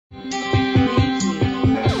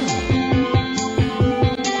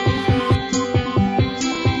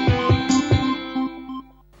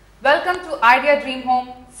Idea Dream Home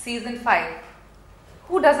Season 5.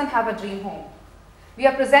 Who doesn't have a dream home? We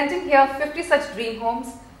are presenting here 50 such dream homes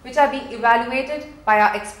which are being evaluated by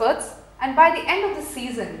our experts, and by the end of the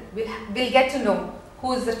season, we'll get to know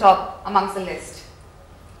who is the top amongst the list.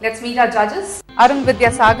 Let's meet our judges, Arun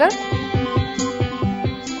Vidyasagar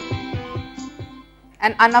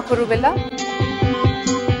and Anna Kuruvilla.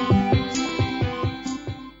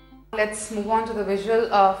 Let's move on to the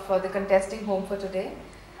visual of the contesting home for today.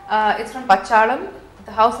 It's from Pachalam.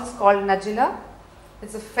 The house is called Najila.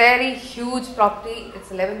 It's a very huge property.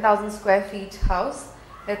 It's 11,000 square feet house.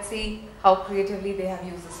 Let's see how creatively they have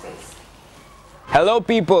used the space. Hello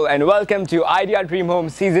people, and welcome to Idea Dream Home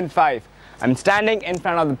Season 5. I'm standing in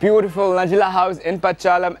front of the beautiful Najila House in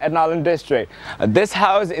Pachalam, Ernakulam district. This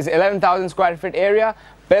house is 11,000 square feet area,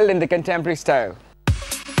 built in the contemporary style.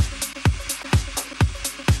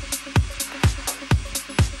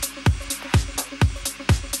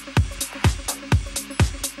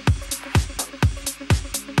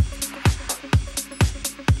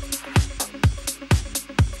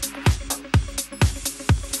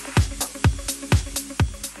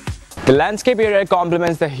 The landscape area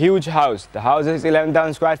complements the huge house. The house is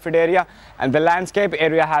 11,000 square feet area, and the landscape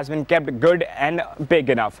area has been kept good and big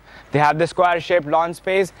enough. They have the square shaped lawn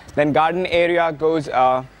space, then garden area goes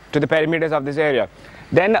to the perimeters of this area.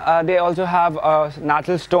 Then they also have a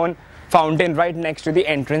natural stone fountain right next to the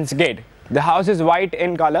entrance gate. The house is white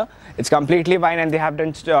in color, it's completely white, and they have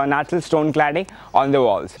done natural stone cladding on the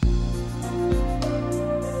walls.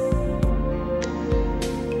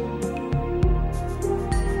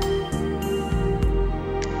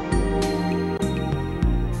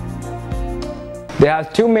 They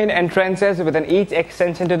have two main entrances with an each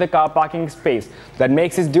extension to the car parking space. That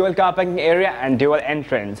makes this dual car parking area and dual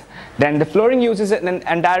entrance. Then the flooring uses an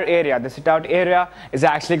entire area. The sit-out area is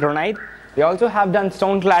actually granite. They also have done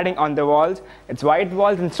stone cladding on the walls. It's white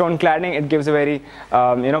walls and stone cladding. It gives a very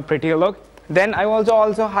pretty look. Then I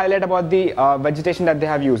also highlight about the vegetation that they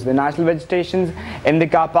have used. The natural vegetations in the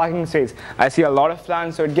car parking space. I see a lot of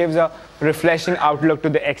plants, so it gives a refreshing outlook to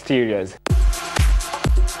the exteriors.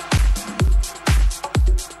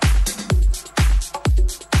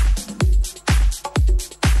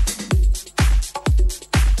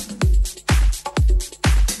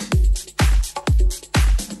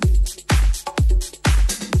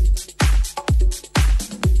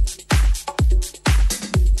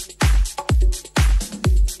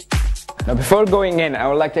 Now before going in, I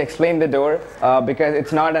would like to explain the door because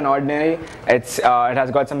it's not an ordinary. It has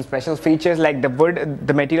got some special features like the wood.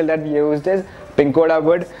 The material that we used is pinkoda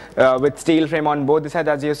wood with steel frame on both the sides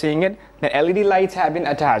as you're seeing it. The LED lights have been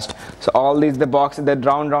attached. So all these, the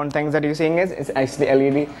round things that you're seeing is actually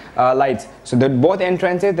LED lights. So both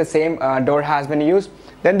entrances, the same door has been used.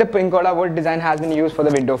 Then the pinkoda wood design has been used for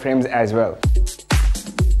the window frames as well.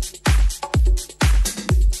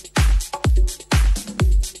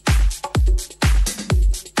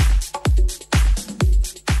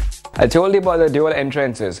 I told you about the dual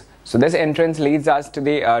entrances. So this entrance leads us to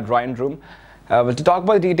the drawing room. To talk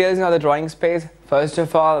about the details of the drawing space, first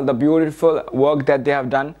of all, the beautiful work that they have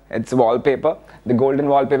done. It's wallpaper. The golden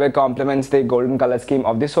wallpaper complements the golden color scheme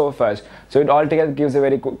of the sofas. So it altogether gives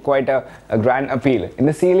a quite a grand appeal. In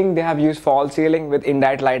the ceiling, they have used false ceiling with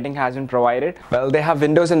indirect lighting has been provided. Well, they have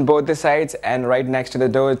windows on both the sides and right next to the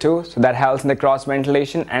door too. So that helps in the cross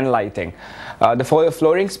ventilation and lighting. The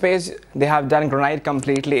flooring space, they have done granite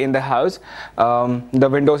completely in the house. The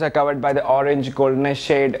windows are covered by the orange goldenish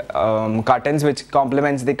shade curtains, which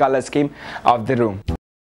complements the color scheme of the room.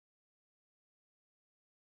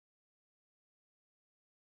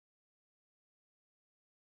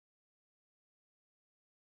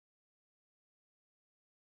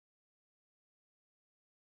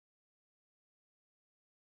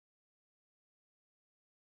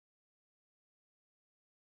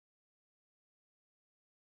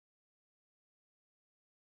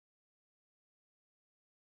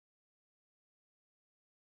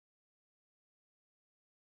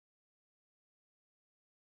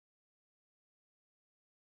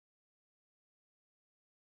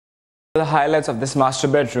 The highlights of this master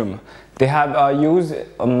bedroom. They have used,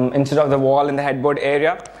 instead of the wall in the headboard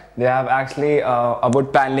area, they have actually a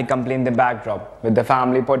wood paneling complete in the backdrop with the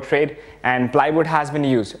family portrait, and plywood has been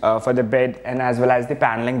used for the bed and as well as the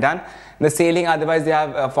paneling done. The ceiling, otherwise they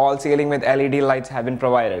have a false ceiling with LED lights have been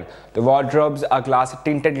provided. The wardrobes are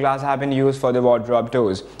tinted glass have been used for the wardrobe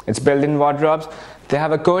doors. It's built-in wardrobes. They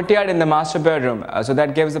have a courtyard in the master bedroom, so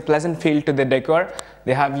that gives a pleasant feel to the decor.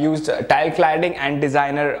 They have used tile cladding and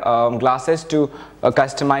designer glasses to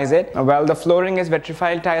customize it. Well, the flooring is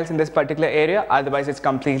vitrified tiles in this particular area, otherwise it's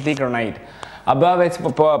completely granite. Above it's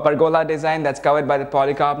pergola design that's covered by the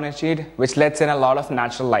polycarbonate sheet, which lets in a lot of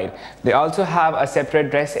natural light. They also have a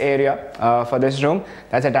separate dress area for this room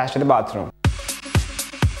that's attached to the bathroom.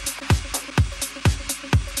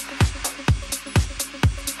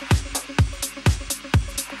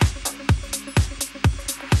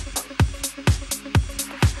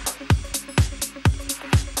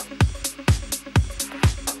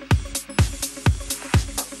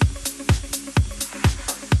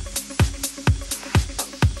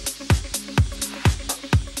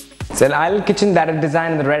 It's an island kitchen that is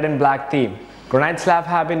designed in the red and black theme. Granite slab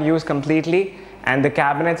have been used completely and the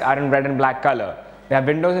cabinets are in red and black color. They have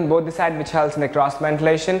windows in both the sides which helps in the cross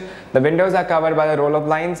ventilation. The windows are covered by the roll-up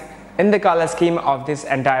blinds in the color scheme of this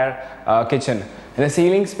entire kitchen. In the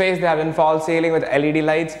ceiling space, they have been false ceiling with LED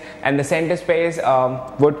lights, and the center space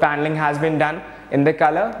wood paneling has been done in the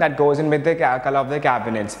color that goes in with the color of the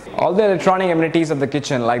cabinets. All the electronic amenities of the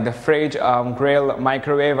kitchen like the fridge, grill,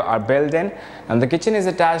 microwave are built in, and the kitchen is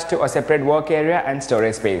attached to a separate work area and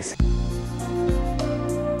storage space.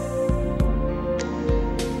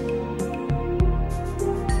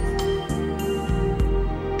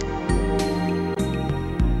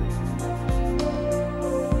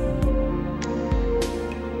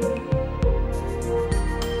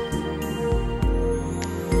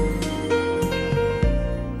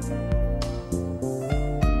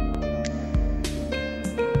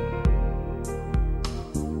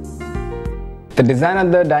 The design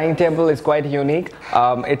of the dining table is quite unique.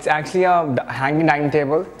 It's actually a hanging dining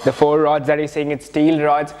table. The 4 rods that you're seeing, it's steel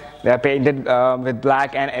rods. They are painted with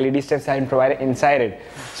black, and LED strips have been provided inside it.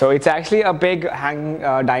 So it's actually a big hanging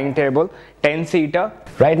dining table, 10-seater.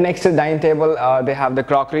 Right next to the dining table, they have the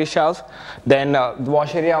crockery shelf. Then the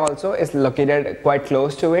wash area also is located quite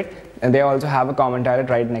close to it, and they also have a common toilet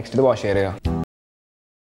right next to the wash area.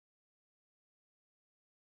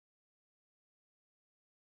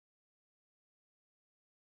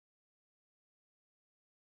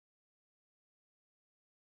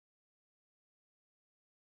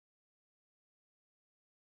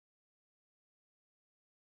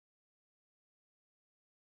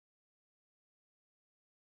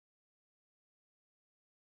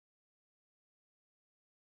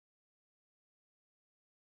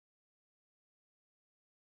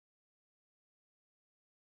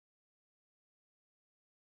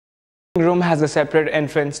 Room has a separate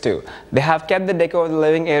entrance too. They have kept the decor of the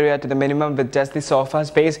living area to the minimum with just the sofa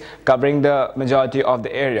space covering the majority of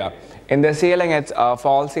the area. In the ceiling, it's a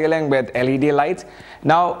false ceiling with LED lights.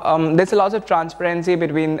 Now, there's a lot of transparency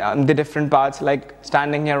between the different parts. Like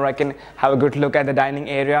standing here, I can have a good look at the dining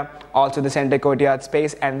area, also the center courtyard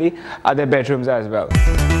space and the other bedrooms as well.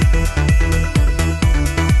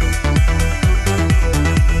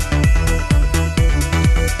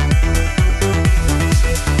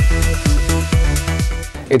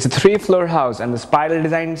 It's a 3-floor house, and the spiral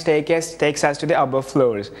design staircase takes us to the upper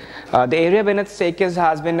floors. The area beneath the staircase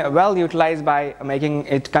has been well utilized by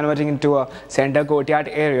converting into a center courtyard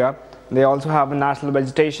area. They also have a natural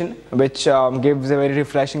vegetation which gives a very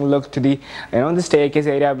refreshing look to the the staircase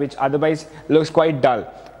area, which otherwise looks quite dull.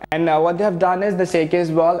 And what they have done is the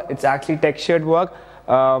staircase wall, it's actually textured work.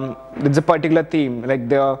 It's a particular theme, like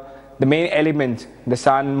the main elements, the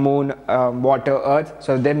sun, moon, water, earth.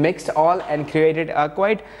 So they mixed all and created a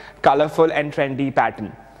quite colorful and trendy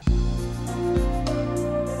pattern.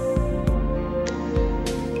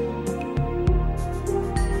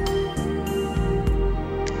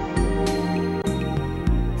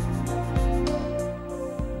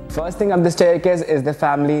 First thing up the staircase is the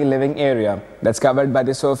family living area that's covered by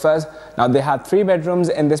the sofas. Now they have 3 bedrooms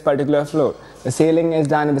in this particular floor. The ceiling is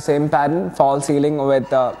done in the same pattern, false ceiling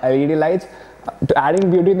with LED lights. To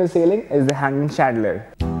adding beauty in the ceiling is the hanging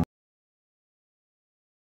chandelier.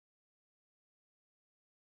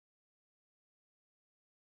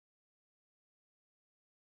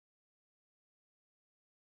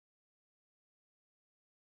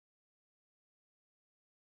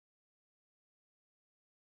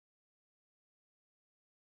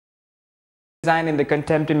 Design in the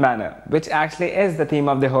contemporary manner, which actually is the theme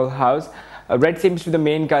of the whole house. Red seems to be the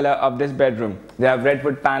main color of this bedroom. They have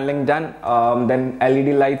redwood paneling done, then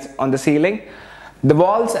LED lights on the ceiling. The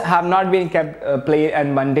walls have not been kept plain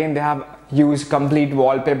and mundane. They have used complete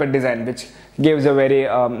wallpaper design, which gives a very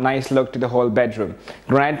nice look to the whole bedroom.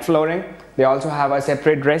 Granite flooring. They also have a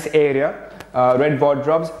separate dress area. Red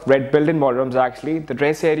wardrobes, red built-in wardrobes actually. The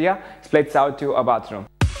dress area splits out to a bathroom.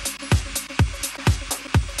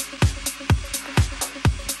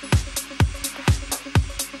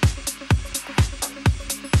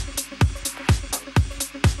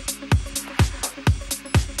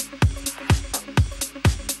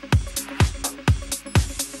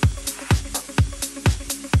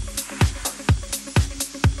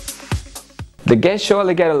 guests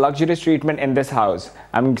surely get a luxurious treatment in this house.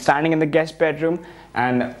 I'm standing in the guest bedroom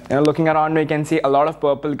and looking around me, you can see a lot of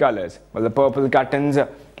purple colors. Well, the purple curtains,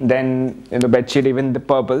 then in the bedsheet even the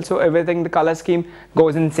purple, so everything, the color scheme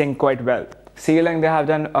goes in sync quite well. Ceiling, they have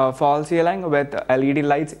done a fall ceiling with LED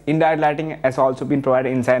lights. Indirect lighting has also been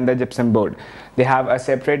provided inside the gypsum board. They have a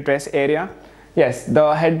separate dress area. Yes,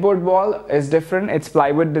 the headboard wall is different. It's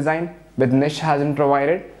plywood design with niche has been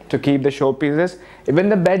provided to keep the showpieces. Even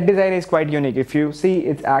the bed design is quite unique. If you see,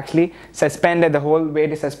 it's actually suspended, the whole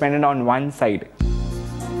weight is suspended on one side.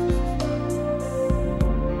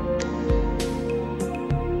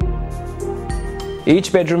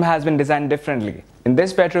 Each bedroom has been designed differently. In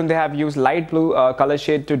this bedroom, they have used light blue color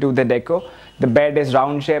shade to do the deco. The bed is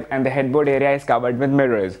round shape and the headboard area is covered with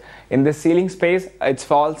mirrors. In the ceiling space, it's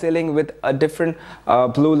fall ceiling with a different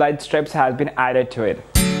blue light strips has been added to it.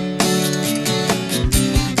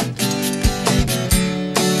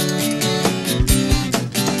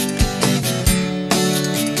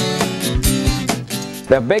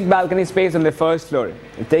 The big balcony space on the first floor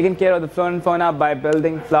is taken care of the flora and fauna by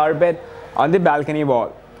building flower bed on the balcony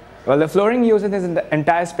wall. Well, the flooring used in this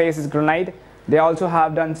entire space is granite. They also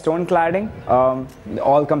have done stone cladding.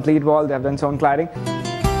 All complete wall, they have done stone cladding.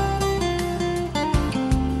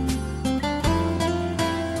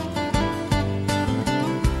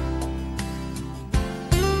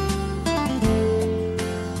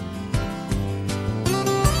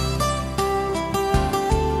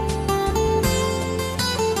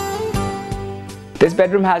 This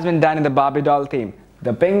bedroom has been done in the Barbie doll theme.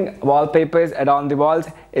 The pink wallpapers around the walls,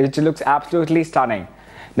 which looks absolutely stunning.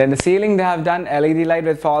 Then the ceiling, they have done LED light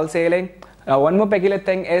with fall ceiling. One more peculiar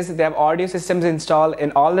thing is they have audio systems installed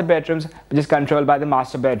in all the bedrooms, which is controlled by the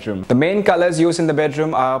master bedroom. The main colors used in the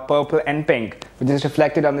bedroom are purple and pink, which is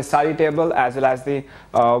reflected on the study table as well as the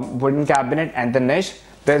wooden cabinet and the niche.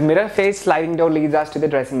 The mirror face sliding door leads us to the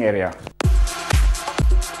dressing area.